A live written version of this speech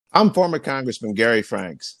I'm former Congressman Gary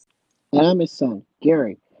Franks. And I'm his son,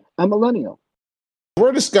 Gary, a millennial.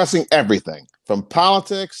 We're discussing everything from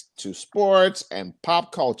politics to sports and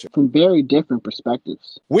pop culture. From very different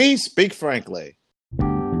perspectives. We speak frankly.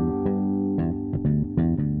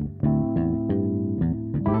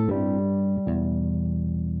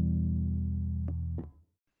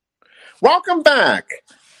 Welcome back.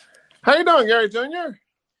 How you doing, Gary Jr.?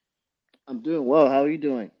 I'm doing well. How are you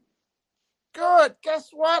doing? Good. Guess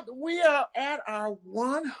what? We are at our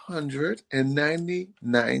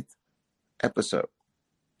 199th episode.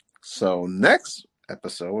 So next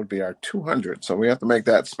episode would be our 200. So we have to make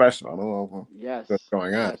that special. I don't know what's Yes.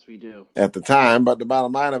 going on Yes, we do. at the time, but the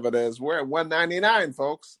bottom line of it is we're at 199,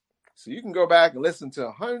 folks. So you can go back and listen to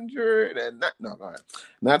 100 and no, go ahead.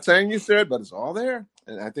 Not saying you should, but it's all there.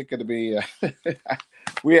 And I think it'll be,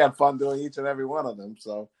 we had fun doing each and every one of them.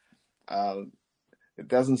 So it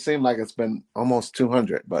doesn't seem like it's been almost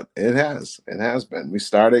 200, but it has. It has been. We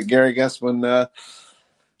started, Gary, guess when, a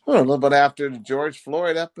little bit after the George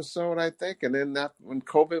Floyd episode, I think. And then when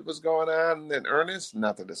COVID was going on in earnest,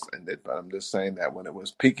 not that it's ended, but I'm just saying that when it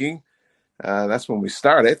was peaking, that's when we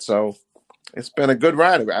started. So it's been a good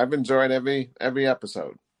ride. I've enjoyed every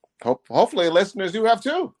episode. Hopefully, listeners, you have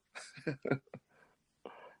too.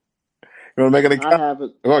 You want to make it a I have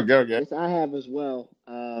it. Oh, go. Yes, I have as well.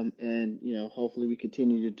 And hopefully we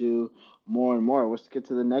continue to do more and more. Let's get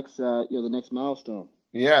to the next, the next milestone.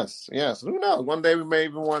 Yes. Who knows? One day we may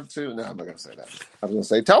even want to. No, I'm not going to say that. I was going to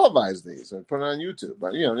say televise these and put it on YouTube.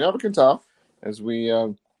 But you never can tell as we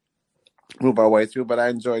move our way through. But I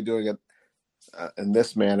enjoy doing it in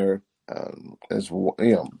this manner as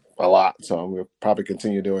a lot. So we'll probably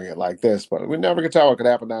continue doing it like this. But we never can tell what could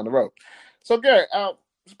happen down the road. So Gary,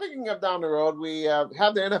 speaking of down the road, we have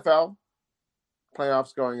the NFL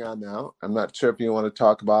playoffs going on now. I'm not sure if you want to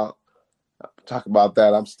talk about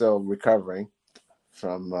that. I'm still recovering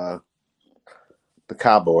from the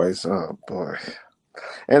Cowboys. Oh boy!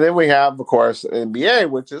 And then we have, of course, NBA,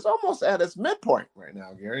 which is almost at its midpoint right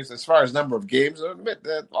now, Gary. As far as number of games,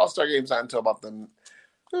 the All-Star games not until about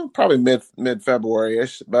probably mid February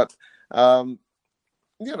ish, but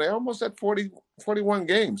they're almost at 41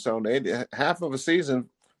 games. So they half of a season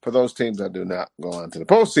for those teams that do not go on to the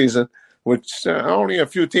postseason, which only a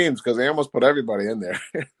few teams because they almost put everybody in there.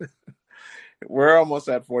 We're almost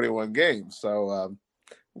at 41 games. So,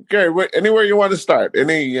 Gary, anywhere you want to start, you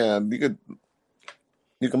can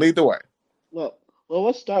lead the way. Well,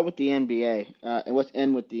 let's start with the NBA, and let's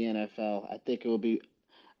end with the NFL. I think it will be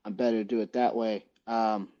better to do it that way.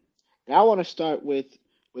 And I want to start with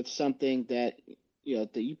something that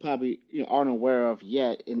that you probably aren't aware of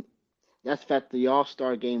yet, and that's that the All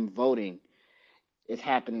Star Game voting is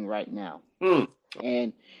happening right now. Hmm.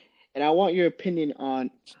 And I want your opinion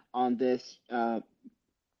on this. As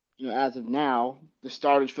of now, the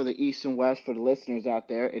starters for the East and West for the listeners out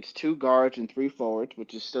there, it's two guards and three forwards,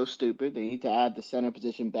 which is so stupid. They need to add the center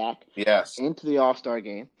position back Yes. into the All Star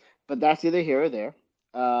game, but that's either here or there.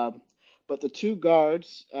 But the two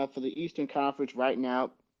guards for the Eastern Conference right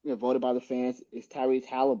now, voted by the fans, is Tyrese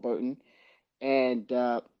Halliburton and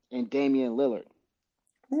Damian Lillard.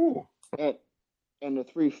 Ooh. And the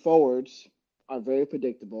three forwards are very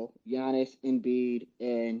predictable: Giannis, Embiid,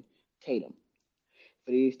 and Tatum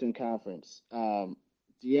for the Eastern Conference. Do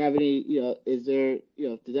you have any? Is there?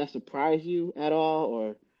 Did that surprise you at all,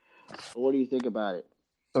 or what do you think about it?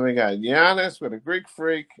 So we got Giannis with a Greek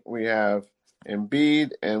freak. We have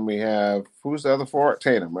Embiid, and we have who's the other four?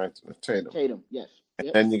 Tatum, right? Tatum. Tatum, yes. And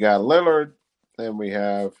Yep. then you got Lillard, and we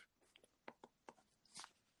have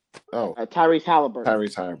Tyrese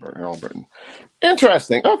Halliburton.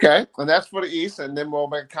 Interesting. Okay, and that's for the East, and then we'll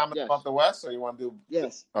make a comment Yes. about the West. So you want to do?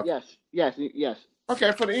 Yes. Okay. Yes.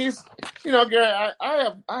 Okay, for the East, Gary,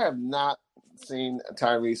 I have not seen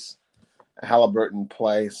Tyrese Halliburton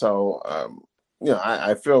play, so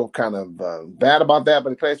I feel kind of bad about that. But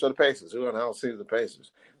he plays for the Pacers. Who the hell sees the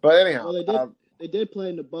Pacers? But anyhow, Well, they did play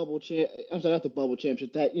in the bubble champ. I'm sorry, not the bubble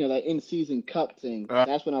championship. That that in season cup thing.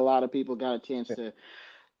 That's when a lot of people got a chance to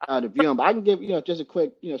view him. But I can give just a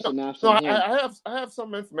quick synopsis. No, on him. I have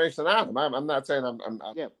some information on him. I'm not saying I'm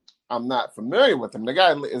Yeah. I'm not familiar with him. The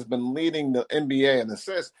guy has been leading the NBA in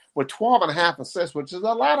assists with 12 and a half assists, which is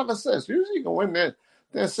a lot of assists. Usually you can win the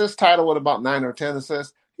assist title with about 9 or 10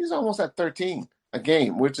 assists. He's almost at 13 a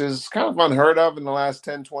game, which is kind of unheard of in the last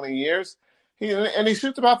 10, 20 years. He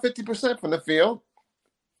shoots about 50% from the field,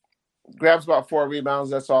 grabs about 4 rebounds.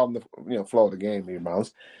 That's all in the flow of the game,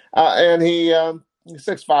 rebounds. And he's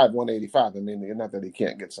 6'5", 185. I mean, not that he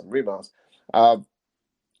can't get some rebounds.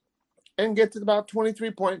 And gets about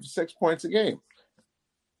 23.6 points a game.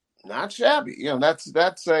 not shabby.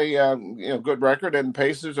 That's a good record, and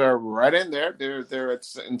Pacers are right in there. They're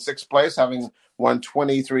in sixth place, having won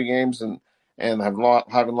 23 games and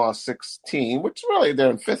having lost 16, which really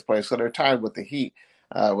they're in fifth place, so they're tied with the Heat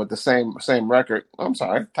with the same record. I'm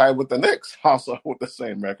sorry, tied with the Knicks also with the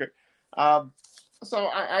same record. Um, so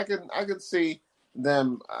I can see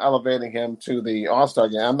them elevating him to the All-Star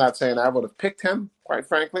game. I'm not saying I would have picked him, quite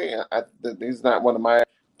frankly. He's not one of my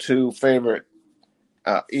two favorite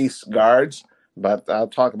East guards, but I'll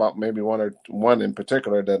talk about maybe one in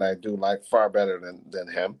particular that I do like far better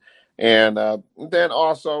than him. And then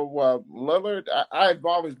also Lillard. I've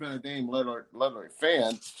always been a Dame Lillard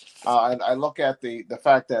fan. I look at the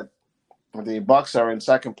fact that the Bucks are in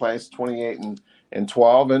second place, 28 and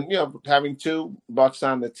 12, and having two Bucks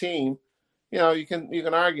on the team, you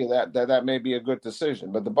can argue that may be a good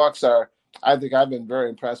decision. But the Bucks are. I think I've been very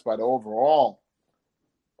impressed by the overall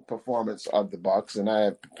performance of the Bucks, and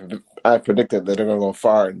I predicted that they're going to go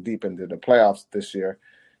far and deep into the playoffs this year.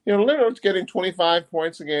 Lillard's getting 25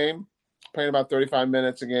 points a game, playing about 35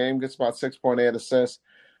 minutes a game, gets about 6.8 assists,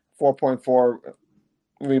 4.4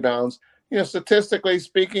 rebounds. Statistically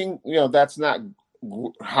speaking, that's not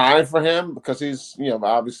high for him because he's,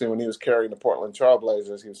 obviously when he was carrying the Portland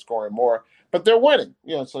Trailblazers, he was scoring more, but they're winning.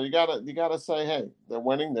 So you gotta say, hey, they're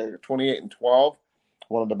winning. They're 28 and 12,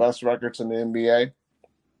 one of the best records in the NBA.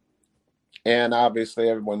 And obviously,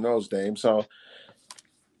 everyone knows Dame. So,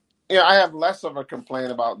 I have less of a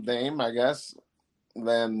complaint about Dame, I guess,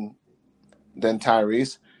 than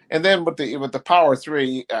Tyrese. And then with the power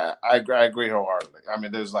three, I agree wholeheartedly. I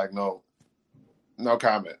mean, there's like no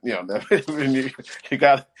comment. You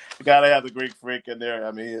got to have the Greek freak in there.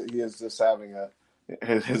 I mean, he is just having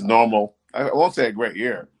his normal. I won't say a great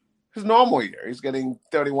year. His normal year. He's getting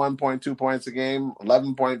 31.2 points a game,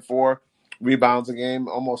 11.4 rebounds a game,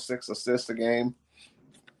 almost 6 assists a game.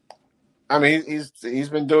 I mean, he's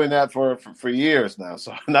been doing that for years now.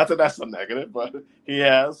 So not that that's a negative, but he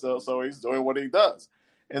has. So he's doing what he does.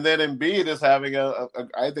 And then Embiid is having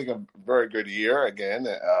I think a very good year again.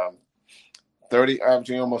 30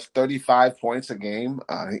 averaging almost 35 points a game.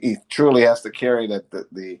 He truly has to carry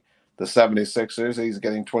the 76ers. He's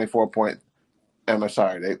getting 24 point. I'm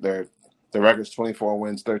sorry, the record's 24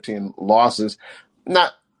 wins, 13 losses.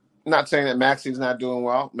 Not saying that Maxi's not doing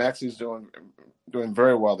well. Maxi's doing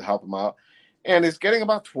very well to help him out. And he's getting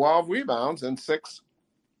about 12 rebounds and 6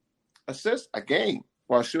 assists a game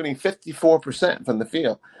while shooting 54% from the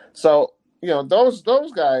field. So, those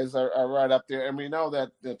guys are right up there. And we know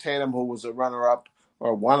that Tatum, who was a runner-up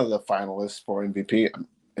or one of the finalists for MVP,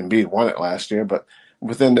 Embiid won it last year, but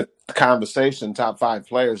within the conversation, top 5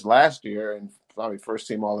 players last year and probably first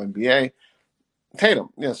team All-NBA, Tatum.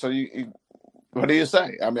 So what do you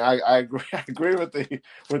say? I mean, I agree. I agree with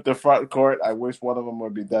the front court. I wish one of them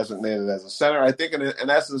would be designated as a center. I think in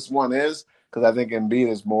essence one is because I think Embiid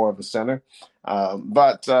is more of a center.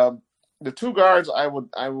 But the two guards, I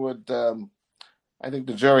think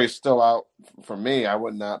the jury is still out for me. I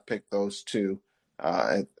would not pick those two.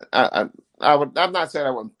 I'm not saying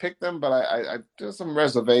I wouldn't pick them, but I there's some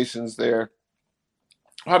reservations there.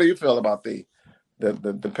 How do you feel about the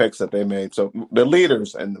picks that they made? So the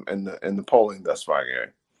leaders in the polling thus far,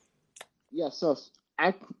 Gary. Yeah, so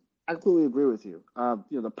I completely agree with you.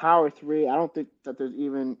 The power three, I don't think that there's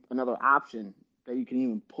even another option that you can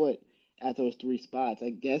even put at those three spots.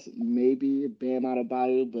 I guess maybe Bam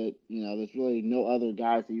Adebayo, but there's really no other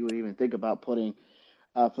guys that you would even think about putting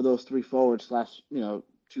for those three forwards slash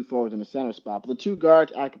two forwards in the center spot. But the two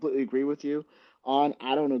guards, I completely agree with you on.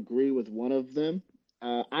 I don't agree with one of them.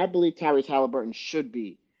 I believe Tyrese Halliburton should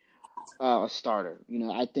be a starter.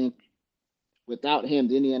 I think without him,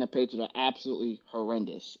 the Indiana Pacers are absolutely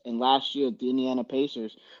horrendous. And last year, the Indiana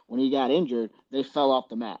Pacers, when he got injured, they fell off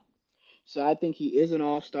the map. So I think he is an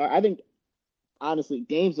all-star. I think, honestly,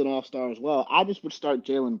 Dame's an all-star as well. I just would start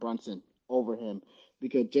Jalen Brunson over him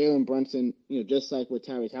because Jalen Brunson, just like with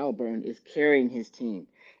Tyrese Halliburton, is carrying his team.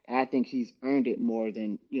 And I think he's earned it more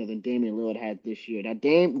than Damian Lillard had this year. Now,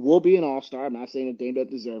 Dame will be an all-star. I'm not saying that Dame doesn't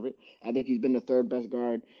deserve it. I think he's been the third best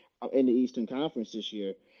guard in the Eastern Conference this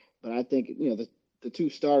year. But I think the two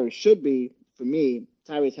starters should be, for me,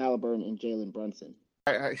 Tyrese Halliburton and Jalen Brunson.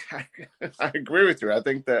 I agree with you. I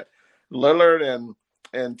think that Lillard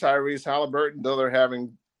and Tyrese Halliburton, though they're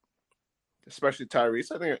having, especially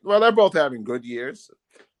Tyrese, I think they're both having good years.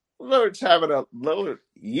 Lillard's having a Lillard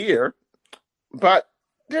year, but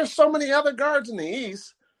there's so many other guards in the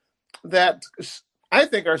East that I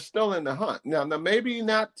think are still in the hunt. Now maybe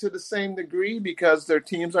not to the same degree because their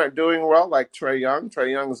teams aren't doing well, like Trae Young.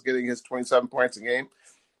 Trae Young is getting his 27 points a game,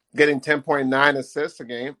 getting 10.9 assists a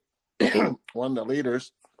game, one of the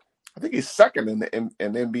leaders. I think he's second in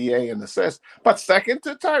NBA in assists, but second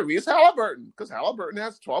to Tyrese Halliburton, because Halliburton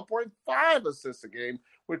has 12.5 assists a game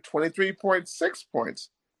with 23.6 points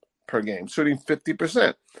per game, shooting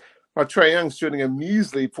 50%. While Trae Young's shooting a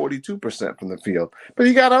measly 42% from the field. But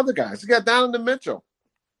you got other guys. You got Donovan Mitchell,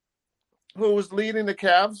 who was leading the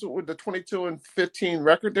Cavs with the 22-15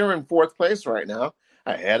 record. They're in fourth place right now,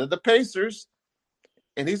 ahead of the Pacers.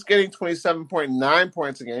 And he's getting 27.9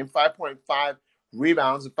 points a game, 5.5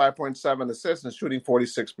 rebounds, and 5.7 assists, and shooting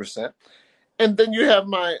 46%. And then you have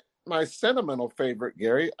my sentimental favorite,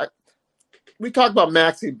 Gary. We talked about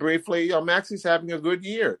Maxey briefly. Maxey's having a good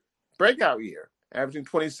year, breakout year, averaging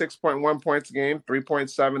 26.1 points a game,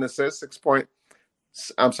 3.7 assists,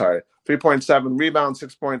 3.7 rebounds,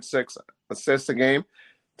 6.6 assists a game.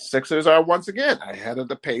 Sixers are once again ahead of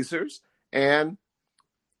the Pacers, and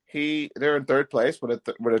they're in third place with a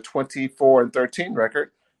 24-13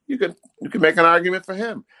 record. You could make an argument for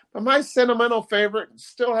him. But my sentimental favorite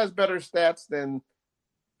still has better stats and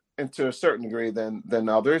to a certain degree than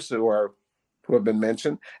others who have been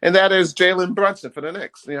mentioned, and that is Jalen Brunson for the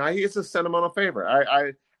Knicks. He's a sentimental favorite.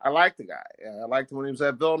 I like the guy. I liked him when he was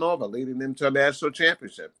at Villanova, leading them to a national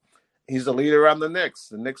championship. He's a leader on the Knicks.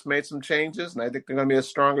 The Knicks made some changes, and I think they're going to be a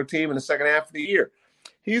stronger team in the second half of the year.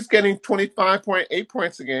 He's getting 25.8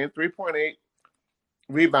 points a game, 3.8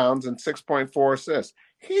 rebounds, and 6.4 assists.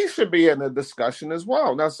 He should be in the discussion as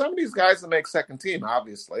well. Now, some of these guys will make second team,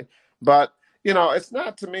 obviously, but, it's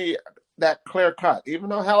not to me that clear cut. Even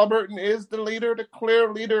though Halliburton is the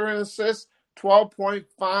clear leader in assists,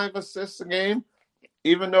 12.5 assists a game,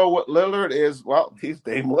 even though what Lillard is, well, he's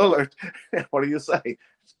Dame Lillard. What do you say?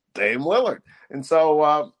 Dame Lillard. And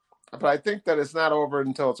so, but I think that it's not over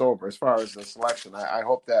until it's over as far as the selection. I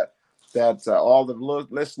hope that all the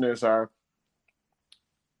listeners are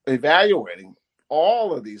evaluating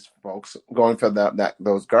all of these folks going for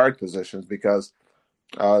those guard positions, because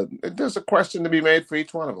there's a question to be made for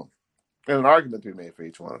each one of them and an argument to be made for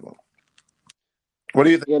each one of them. What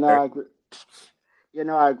do you think? I agree.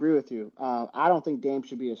 I agree with you. I don't think Dame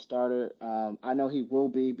should be a starter. I know he will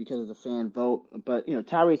be because of the fan vote, but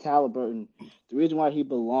Tyrese Halliburton, the reason why he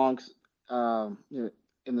belongs in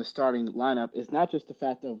the starting lineup is not just the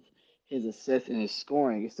fact of his assists and his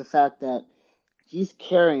scoring. It's the fact that he's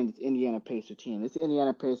carrying this Indiana Pacer team. This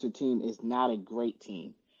Indiana Pacer team is not a great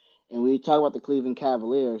team. And when you talk about the Cleveland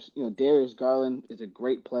Cavaliers, Darius Garland is a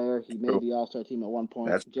great player. He made the All-Star team at one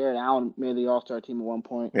point. Jared Allen made the All-Star team at one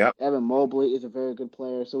point. Yep. Evan Mobley is a very good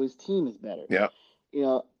player, so his team is better. Yeah.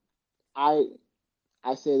 I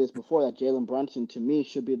say this before, that Jalen Brunson, to me,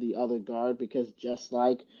 should be the other guard, because just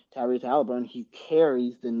like Tyrese Halliburton, he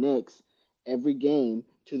carries the Knicks every game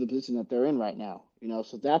to the position that they're in right now.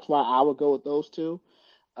 So that's why I would go with those two.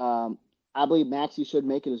 I believe Maxey should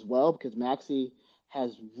make it as well, because Maxey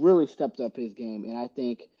has really stepped up his game, and I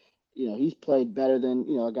think, he's played better than,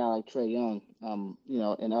 a guy like Trae Young,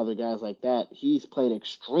 and other guys like that. He's played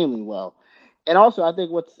extremely well. And also, I think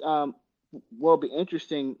what's will be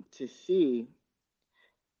interesting to see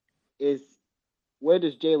is, where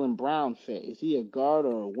does Jaylen Brown fit? Is he a guard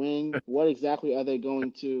or a wing? What exactly are they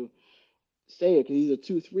going to say? Because he's a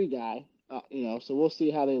 2-3 guy, so we'll see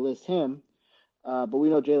how they list him. But we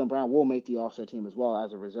know Jaylen Brown will make the All-Star team as well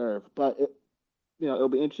as a reserve. But it'll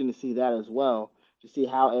be interesting to see that as well, to see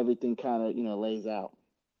how everything kind of, lays out.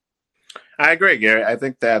 I agree, Gary. I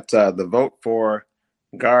think that the vote for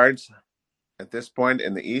guards at this point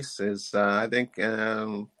in the East is, I think,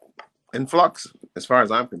 in flux, as far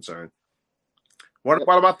as I'm concerned. What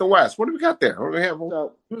about the West? What do we got there? What do we have?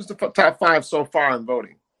 Who's the top five so far in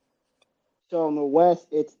voting? So in the West,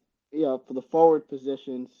 it's, for the forward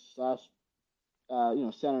positions /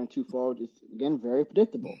 center and two forwards, it's, again, very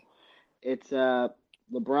predictable. It's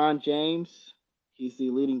LeBron James. He's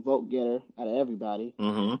the leading vote getter out of everybody.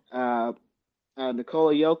 Mm-hmm.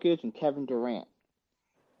 Nikola Jokic and Kevin Durant.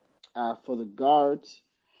 For the guards,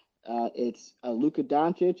 it's Luka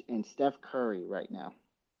Doncic and Steph Curry right now.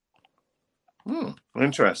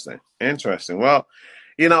 Interesting. Well,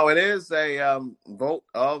 it is a vote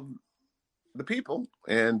of the people,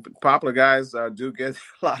 and popular guys do get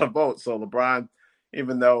a lot of votes. So LeBron,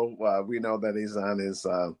 even though we know that he's on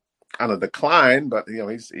a decline, but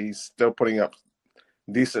he's still putting up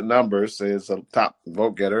decent numbers, is a top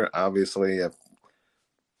vote getter. Obviously, if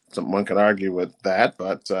someone can argue with that,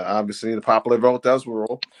 but obviously the popular vote does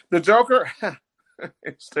rule. The Joker,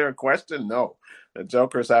 is there a question? No. The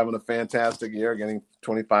Joker's having a fantastic year, getting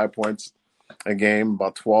 25 points a game,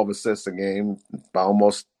 about 12 assists a game, about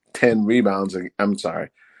almost 10 rebounds.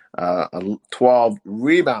 12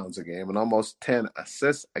 rebounds a game and almost 10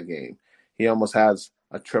 assists a game. He almost has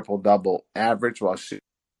a triple-double average while shooting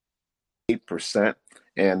 8%.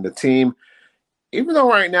 And the team, even though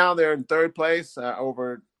right now they're in third place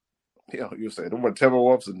over, you say over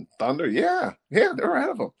Timberwolves and Thunder. Yeah, they're ahead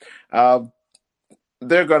of them.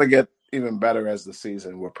 They're going to get even better as the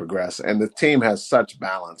season will progress. And the team has such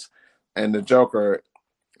balance. And the Joker,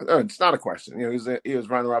 it's not a question. He was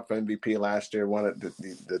runner-up for MVP last year, won it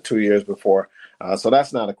the 2 years before. So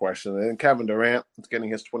that's not a question. And Kevin Durant is getting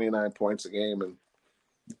his 29 points a game and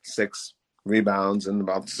 6 rebounds and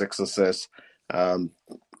about 6 assists.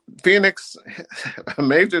 Phoenix, a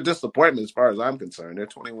major disappointment as far as I'm concerned. They're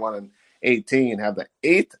 21-18, have the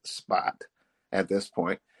 8th spot at this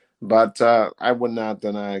point. But I would not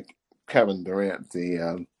deny Kevin Durant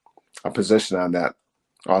a position on that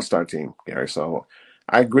All-Star team, Gary. So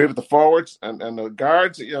I agree with the forwards and the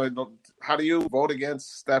guards. How do you vote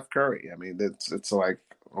against Steph Curry? I mean, it's like,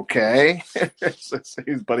 okay,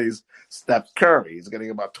 but he's Steph Curry. He's getting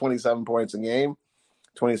about 27 points a game,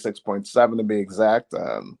 26.7 to be exact.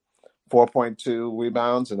 4.2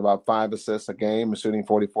 rebounds and about 5 assists a game, shooting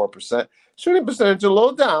 44%. Shooting percentage a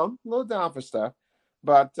little down for Steph,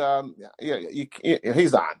 but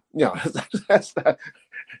he's on. That's the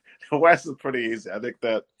West is pretty easy. I think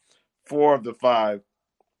that 4 of the 5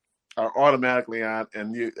 are automatically on,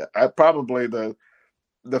 and probably the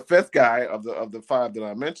 5th guy of the 5 that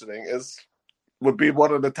I'm mentioning would be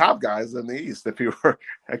one of the top guys in the East if you were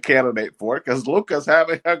a candidate for it, because Luka's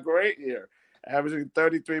having a great year, averaging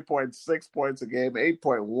 33.6 points a game,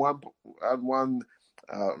 8.1 on one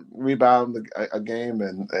rebound a game,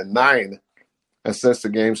 and 9 assists a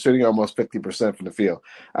game, shooting almost 50% from the field.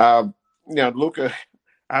 Luka,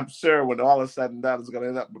 I'm sure when all is said and done, is going to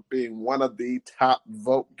end up being one of the top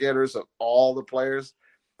vote getters of all the players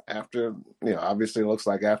after, obviously it looks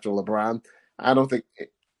like after LeBron. I don't think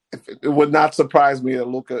it would not surprise me that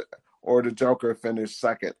Luka or the Joker finish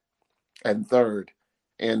second and third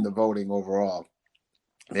in the voting overall.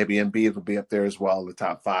 Maybe Embiid would be up there as well in the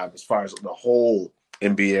top 5 as far as the whole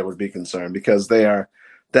NBA would be concerned, because they are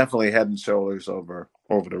definitely head and shoulders over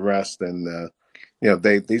the rest. And a lot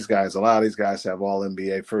of these guys have all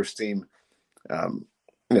NBA first team, on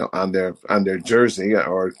their jersey,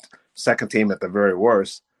 or second team at the very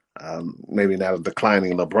worst. Maybe not a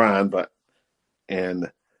declining LeBron,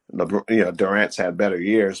 and Durant's had better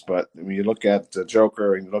years. But when you look at the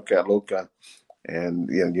Joker and you look at Luka, and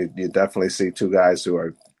you definitely see 2 guys who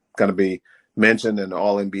are going to be mentioned in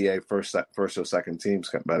all NBA first or second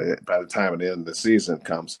teams by the time the end of the season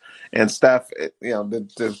comes. And Steph,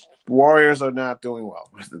 the Warriors are not doing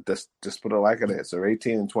well. Just put it like it is. They're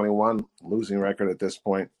 18-21, losing record at this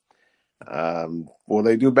point. Will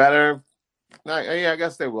they do better? I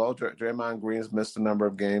guess they will. Draymond Green's missed a number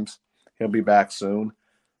of games. He'll be back soon.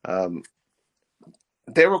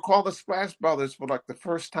 They were called the Splash Brothers for like the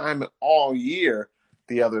first time all year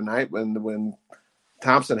the other night when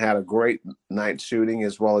Thompson had a great night shooting,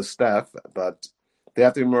 as well as Steph, but they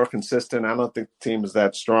have to be more consistent. I don't think the team is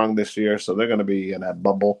that strong this year, so they're going to be in that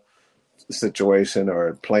bubble situation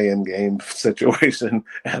or play-in game situation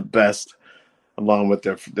at best, along with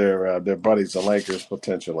their buddies, the Lakers,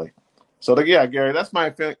 potentially. So, Gary, that's my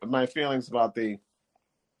feelings about the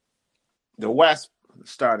West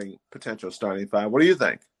potential starting 5. What do you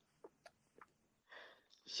think?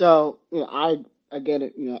 So, I get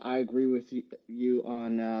it. I agree with you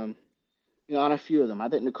on on a few of them. I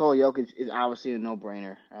think Nikola Jokic is obviously a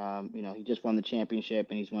no-brainer. He just won the championship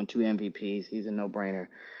and he's won 2 MVPs. He's a no-brainer.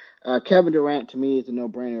 Kevin Durant to me is a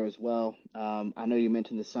no-brainer as well. I know you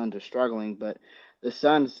mentioned the Suns are struggling, but the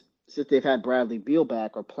Suns, since they've had Bradley Beal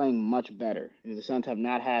back, are playing much better. The Suns have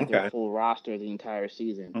not had their full roster the entire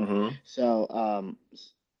season. Mm-hmm. So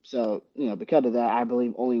because of that, I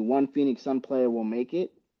believe only one Phoenix Sun player will make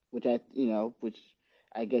it, which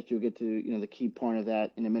I guess you'll get to the key point of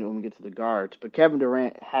that in a minute when we get to the guards. But Kevin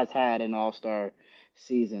Durant has had an All-Star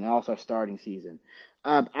starting season.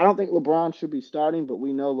 I don't think LeBron should be starting, but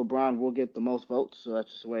we know LeBron will get the most votes, so that's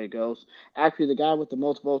just the way it goes. Actually, the guy with the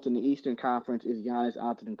most votes in the Eastern Conference is Giannis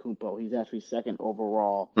Antetokounmpo. He's actually second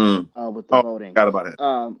overall with the voting. Forgot about it.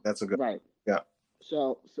 That's a good right. Yeah.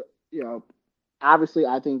 So obviously,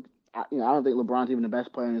 I think I don't think LeBron's even the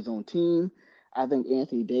best player on his own team. I think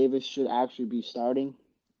Anthony Davis should actually be starting,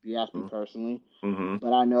 if you ask me personally. Mm-hmm.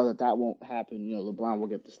 But I know that won't happen. LeBron will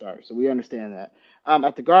get the start, so we understand that.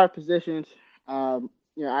 At the guard positions, I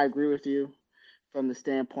agree with you from the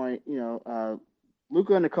standpoint,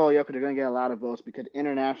 Luka and Nikola Jokic are going to get a lot of votes because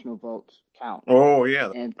international votes count. Oh yeah,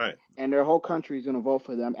 and right. And their whole country is going to vote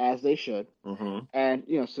for them as they should. Mm-hmm. And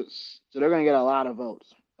so they're going to get a lot of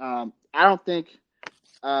votes. I don't think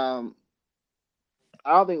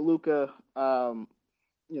Luka.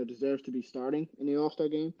 deserves to be starting in the All-Star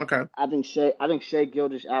game. Okay. I think Shea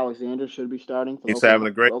Gilgeous-Alexander should be starting for He's having a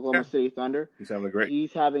For great Oklahoma year. City Thunder. He's having a great.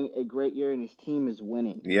 He's having a great year, and his team is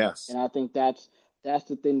winning. Yes. And I think that's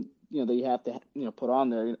the thing that you have to put on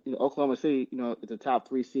there. Oklahoma City is a top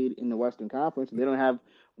 3 seed in the Western Conference, and they don't have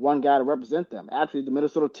one guy to represent them. Actually, the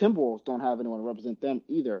Minnesota Timberwolves don't have anyone to represent them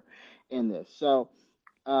either in this. So,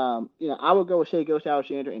 I would go with Shea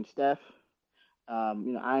Gilgeous-Alexander and Steph.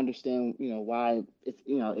 I understand, why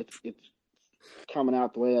it's coming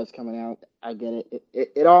out the way that's coming out. I get it.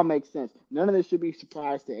 It all makes sense. None of this should be a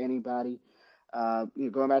surprise to anybody.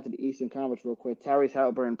 Going back to the Eastern Conference real quick, Tyrese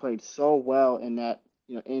Halliburton played so well in that,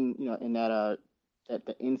 in that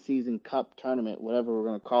the in-season cup tournament, whatever we're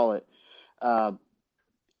going to call it.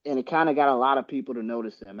 And it kind of got a lot of people to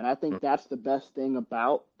notice him. And I think that's the best thing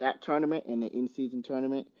about that tournament and the in-season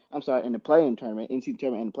tournament. I'm sorry, in the play-in tournament, in-season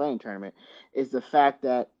tournament and the play-in tournament, is the fact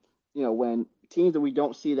that, when teams that we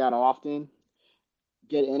don't see that often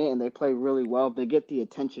get in it and they play really well, they get the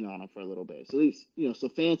attention on them for a little bit. So at least,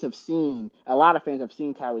 so a lot of fans have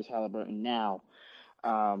seen Tyrese Halliburton now.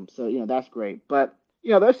 So, that's great. But,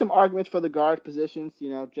 there's some arguments for the guard positions,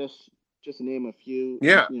 just to name a few.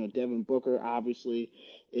 Yeah. Devin Booker obviously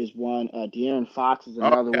is one. De'Aaron Fox is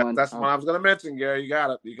another one. That's what I was going to mention, Gary. You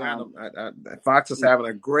got it. Fox is having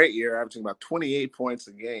a great year, averaging about 28 points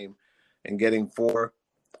a game and getting 4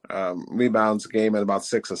 rebounds a game and about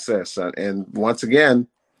 6 assists. And once again,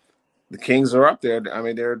 the Kings are up there. I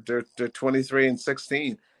mean, they're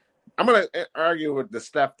 23-16. I'm going to argue with the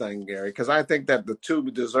Steph thing, Gary, because I think that the two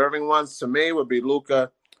deserving ones to me would be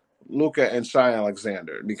Luka and Shai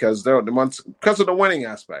Alexander, because they're the ones because of the winning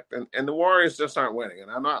aspect, and the Warriors just aren't winning. And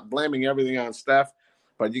I'm not blaming everything on Steph,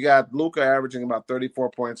 but you got Luka averaging about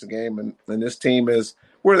 34 points a game, and this team is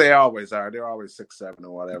where they always are. They're always 6-7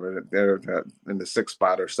 or whatever. They're in the 6th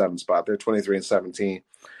spot or 7th spot. They're 23-17,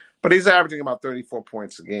 but he's averaging about 34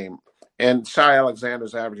 points a game. And Shai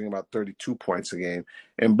Alexander's averaging about 32 points a game,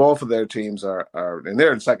 and both of their teams are and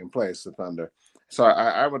they're in second place, the Thunder. So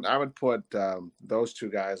I would put those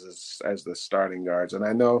two guys as the starting guards. And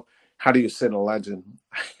I know, how do you sit a legend?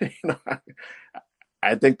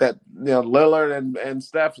 I think that Lillard and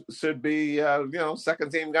Steph should be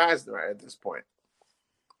second team guys at this point.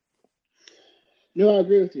 No, I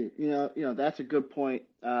agree with you. That's a good point.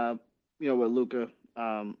 With Luka.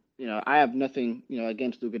 I have nothing,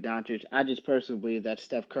 against Luka Doncic. I just personally believe that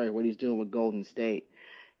Steph Curry, what he's doing with Golden State,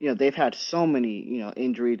 they've had so many,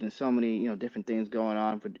 injuries and so many, different things going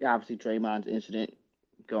on. For obviously Draymond's incident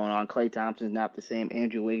going on, Klay Thompson's not the same,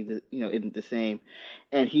 Andrew Wiggins, isn't the same,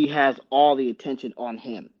 and he has all the attention on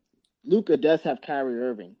him. Luka does have Kyrie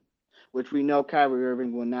Irving, which we know Kyrie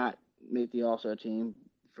Irving will not make the All-Star team.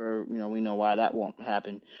 We know why that won't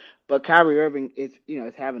happen. But Kyrie Irving is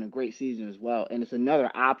having a great season as well, and it's another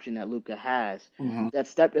option that Luka has that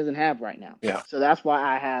Steph doesn't have right now. Yeah. So that's why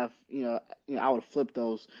I have I would flip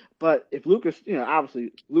those. But if Luka's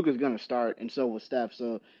obviously Luka's gonna start, and so will Steph.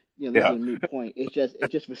 So this is a moot point. It's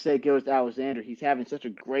just for Shai Gilgeous-Alexander. He's having such a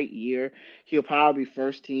great year. He'll probably be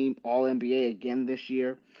first team All NBA again this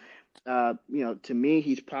year. To me,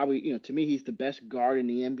 he's the best guard in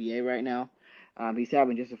the NBA right now. He's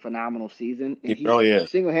having just a phenomenal season, and he really is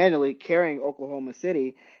single-handedly carrying Oklahoma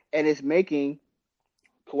City, and it's making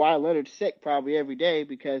Kawhi Leonard sick probably every day,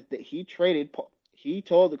 because he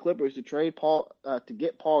told the Clippers to trade to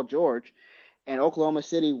get Paul George, and Oklahoma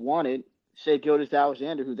City wanted Shai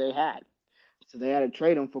Gilgeous-Alexander, who they had, so they had to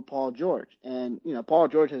trade him for Paul George, and Paul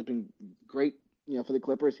George has been great, for the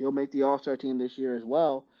Clippers. He'll make the All-Star team this year as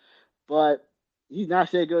well, but he's not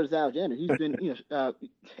Shai Gilgeous-Alexander. He's been,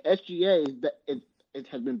 SGA it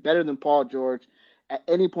has been better than Paul George at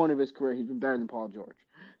any point of his career. He's been better than Paul George.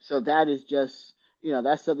 So that is just,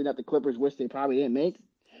 that's something that the Clippers wish they probably didn't make.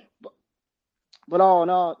 But all in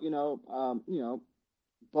all,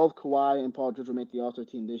 both Kawhi and Paul George will make the All-Star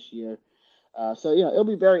team this year. So it'll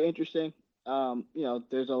be very interesting.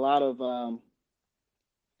 There's a lot of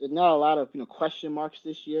there's not a lot of question marks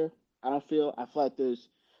this year. I feel like there's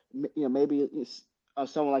maybe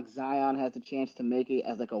someone like Zion has a chance to make it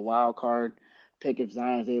as like a wild card pick if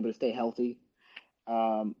Zion is able to stay healthy.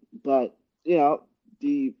 But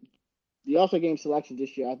the All-Star game selection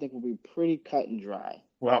this year, I think, will be pretty cut and dry.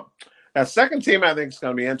 Well, that second team, I think, is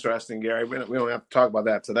going to be interesting, Gary. We don't have to talk about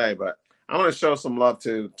that today, but I want to show some love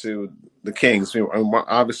to the Kings.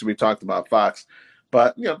 Obviously, we talked about Fox,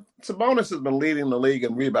 but Sabonis has been leading the league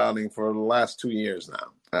in rebounding for the last 2 years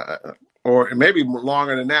now. Or maybe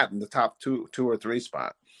longer than that, in the top two or three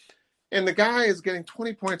spot. And the guy is getting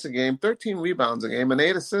 20 points a game, 13 rebounds a game, and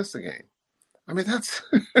 8 assists a game. I mean, that's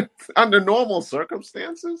under normal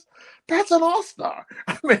circumstances, that's an all-star.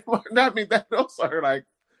 Those are like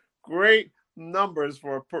great numbers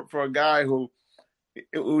for a guy who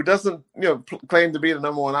doesn't claim to be the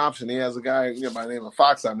number one option. He has a guy by the name of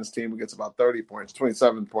Fox on his team who gets about 30 points,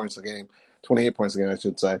 27 points a game, 28 points a game, I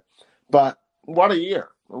should say. But what a year!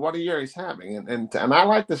 What a year he's having, and I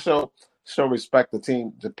like to show respect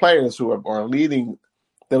the players who are leading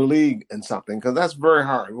the league in something, because that's very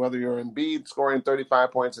hard. Whether you're Embiid scoring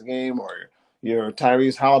 35 points a game, or you're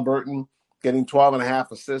Tyrese Halliburton getting 12 and a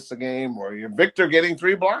half assists a game, or you're Victor getting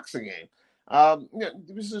 3 blocks a game.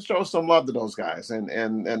 We should show some love to those guys.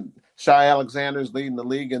 And Shai Alexander's leading the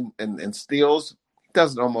league in steals. He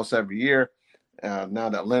does it almost every year. Now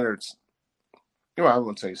that Leonard's, I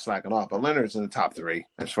wouldn't say he's slacking off, but Leonard's in the top 3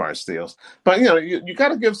 as far as steals. But you got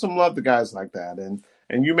to give some love to guys like that. And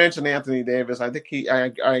you mentioned Anthony Davis. I think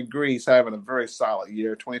I agree. He's having a very solid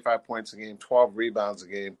year. 25 points a game, 12 rebounds a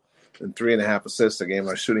game, and 3.5 assists a game.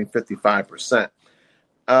 Are shooting 55%.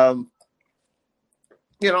 I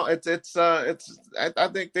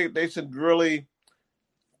think they should really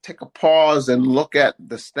take a pause and look at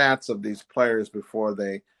the stats of these players before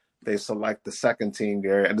they select the second team,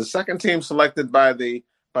 Gary. And the second team selected by the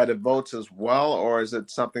votes as well, or is it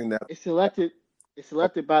something that It's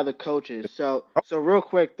selected by the coaches. So real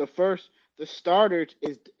quick, the starters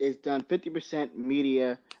is done 50%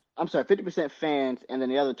 media. I'm sorry, 50% fans, and then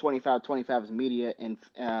the other 25 is media and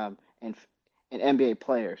NBA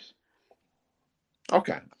players.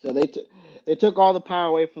 Okay. So they took all the power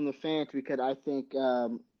away from the fans, because I think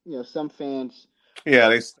some fans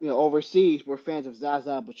overseas were fans of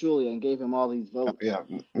Zaza Pachulia and gave him all these votes. Yeah.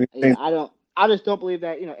 I just don't believe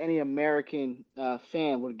that any American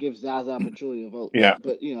fan would give Zaza Pachulia a vote. Yeah.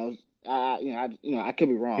 But I could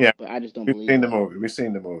be wrong. Yeah. But I just don't We've believe seen that. the movie. We've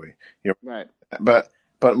seen the movie. You're right. But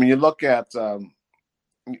when you look at some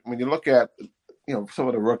of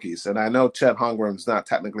the rookies, and I know Chet Holmgren's not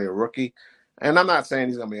technically a rookie, and I'm not saying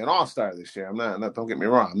he's going to be an all-star this year. I'm not. Don't get me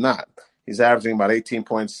wrong. I'm not. He's averaging about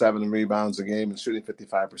 18.7 ribouns a game and shooting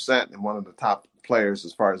 55%, and one of the top players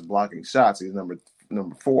as far as blocking shots. He's number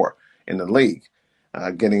 4 in the league,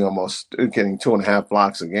 getting 2.5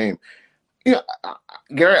 blocks a game.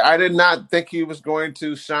 Gary, I did not think he was going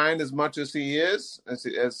to shine as much as he is. I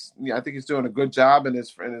think he's doing a good job in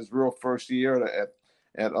his real first year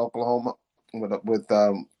at Oklahoma with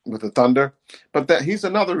the Thunder. But that he's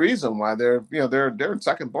another reason why they're in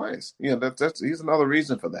second place. He's another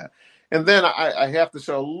reason for that. And then I have to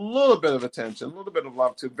show a little bit of attention, a little bit of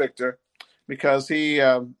love to Victor, because he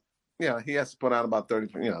has to put on about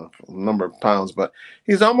 30, number of pounds, but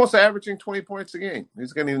he's almost averaging 20 points a game.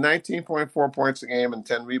 He's getting 19.4 points a game and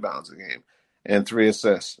 10 rebounds a game and 3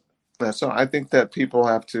 assists. So I think that people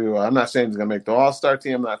have to, I'm not saying he's going to make the All-Star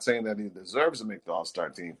team. I'm not saying that he deserves to make the All-Star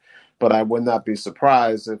team, but I would not be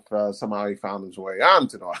surprised if somehow he found his way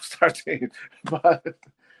onto the All-Star team.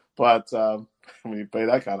 But when you pay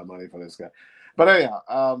that kind of money for this guy. But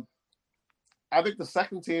anyhow, I think the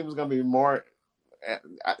second team is going to be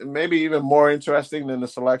maybe even more interesting than the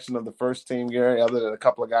selection of the first team, Gary, other than a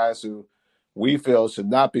couple of guys who we feel should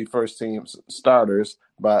not be first team starters,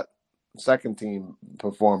 but second team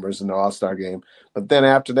performers in the All-Star game. But then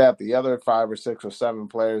after that, the other 5 or 6 or 7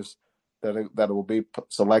 players that will be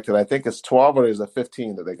selected, I think it's 12 or is it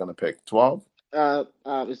 15 that they're going to pick? 12?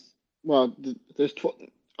 There's 12.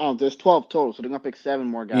 There's 12 total, so they're going to pick 7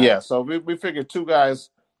 more guys. Yeah, so we figured 2 guys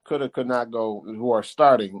could not go, who are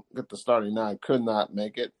starting, get the starting 9, could not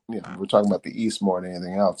make it. We're talking about the East more than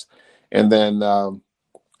anything else. And then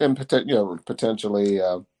potentially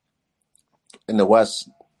in the West,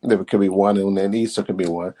 there could be 1, and in the East there could be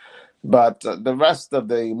 1. But the rest of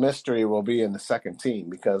the mystery will be in the second team,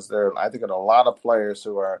 because I think there are a lot of players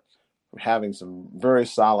who are having some very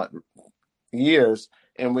solid years,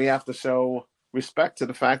 and we have to show respect to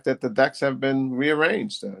the fact that the decks have been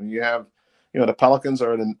rearranged. You have, the Pelicans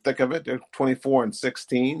are in the thick of it. They're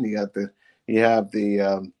 24-16.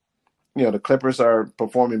 The Clippers are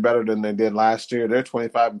performing better than they did last year. They're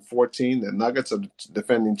 25-14. The Nuggets are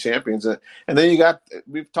defending champions. And then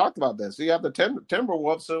we've talked about this. You have the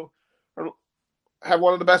Timberwolves, who have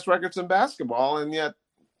one of the best records in basketball, and yet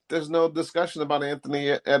there's no discussion about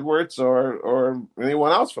Anthony Edwards or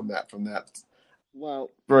anyone else from that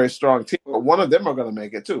very strong team. But one of them are going to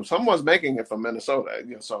make it too. Someone's making it from Minnesota,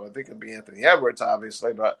 so I think it'd be Anthony Edwards,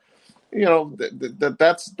 obviously. But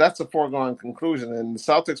that's a foregone conclusion, and the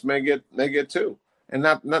Celtics may get 2. And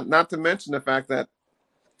not to mention the fact that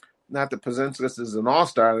not that Porzingis is an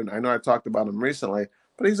all-star. And I know I talked about him recently,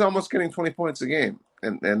 but he's almost getting 20 points a game,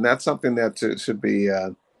 and that's something that should be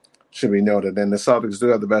should be noted. And the Celtics do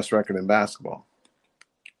have the best record in basketball.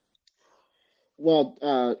 Well,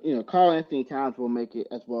 Karl Anthony Towns will make it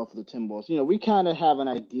as well for the Timberwolves. We kind of have an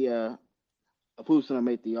idea of who's going to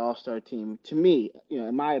make the All Star team. To me,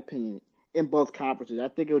 in my opinion, in both conferences, I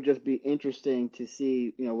think it would just be interesting to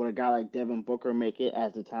see, would a guy like Devin Booker make it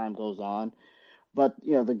as the time goes on. But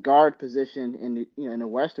the guard position in the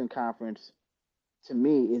Western Conference, to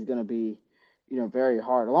me, is going to be very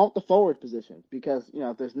hard, along with the forward positions, because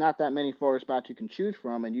there's not that many forward spots you can choose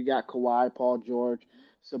from, and you got Kawhi, Paul George,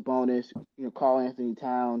 Sabonis, Karl Anthony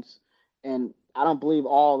Towns, and I don't believe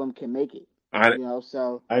all of them can make it. I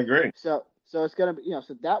So I agree. so it's gonna be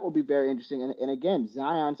so that will be very interesting, and again,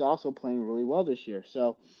 Zion's also playing really well this year,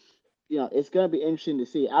 so it's going to be interesting to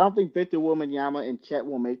see. I don't think Victor Wembanyama and Chet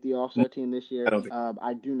will make the All Star team this I year. don't think.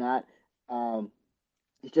 I do not. Um,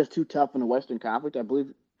 it's just too tough in the Western Conference. I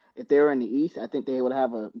believe if they were in the East, I think they would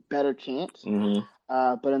have a better chance. Mm-hmm.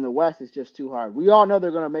 But in the West, it's just too hard. We all know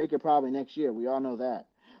they're going to make it probably next year. We all know that.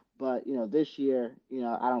 But this year,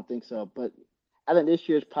 I don't think so. But I think this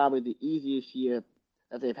year is probably the easiest year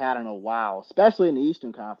that they've had in a while, especially in the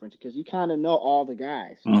Eastern Conference, because you kind of know all the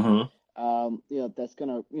guys. Mm-hmm. That's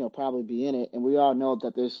gonna, probably be in it, and we all know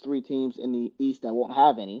that there's 3 teams in the East that won't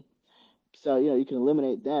have any. So you can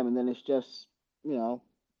eliminate them, and then it's just, who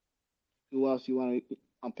else you want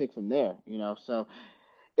to pick from there. So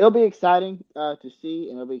it'll be exciting to see,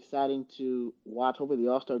 and it'll be exciting to watch. Hopefully,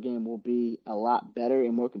 the All Star game will be a lot better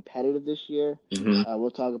and more competitive this year. Mm-hmm.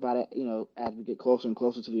 We'll talk about it, as we get closer and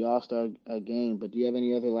closer to the All Star game. But do you have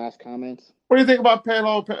any other last comments? What do you think about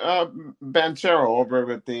Paolo Banchero over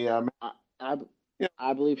with the? I, Yeah,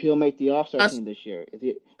 I believe he'll make the All Star that's team this year.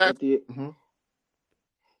 that's. If the Mm-hmm.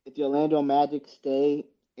 if the Orlando Magic stay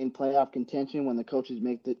in playoff contention when the coaches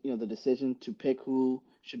make the decision to pick who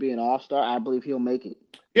should be an All Star, I believe he'll make it.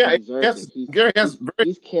 He Yeah, deserves yes, it. He's Gary has he's very.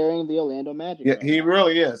 he's carrying the Orlando Magic Yeah, right he now.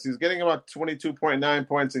 really is. He's getting about 22.9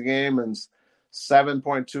 points a game and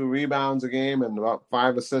 7.2 rebounds a game and about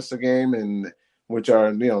 5 assists a game, and which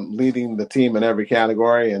are leading the team in every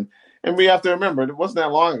category. And we have to remember it wasn't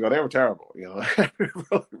that long ago they were terrible, really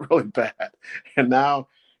really bad. And now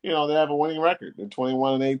they have a winning record. They're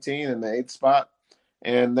 21-18 in the eighth spot,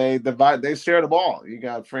 and they share the ball. You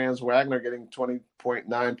got Franz Wagner getting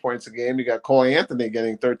 20.9 points a game. You got Cole Anthony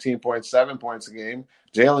getting 13.7 points a game.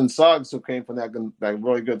 Jalen Suggs, who came from that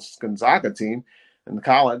really good Gonzaga team in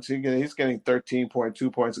college, he's getting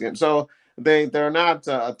 13.2 points a game. So they're not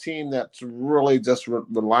a team that's really just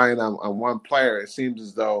relying on one player. It seems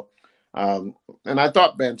as though, and I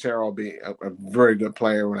thought Banchero would be a very good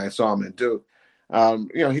player when I saw him in Duke.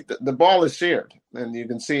 The ball is shared, and you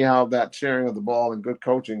can see how that sharing of the ball and good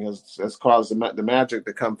coaching has caused the Magic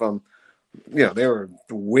to come from, they were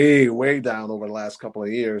way, way down over the last couple of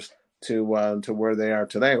years to where they are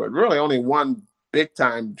today. But really only one big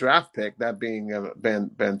time draft pick, that being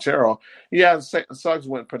Banchero. Yeah, Suggs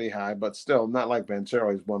went pretty high, but still not like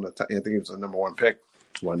Banchero. He's I think he was the number 1 pick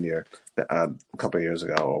one year, a couple of years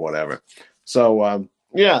ago or whatever. So,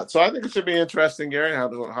 yeah, so I think it should be interesting, Gary, how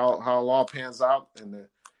it all pans out, and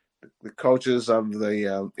the coaches of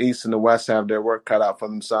the East and the West have their work cut out for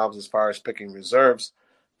themselves as far as picking reserves.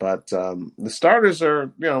 But the starters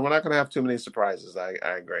are, we're not going to have too many surprises. I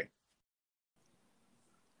agree.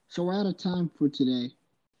 So we're out of time for today.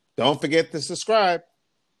 Don't forget to subscribe.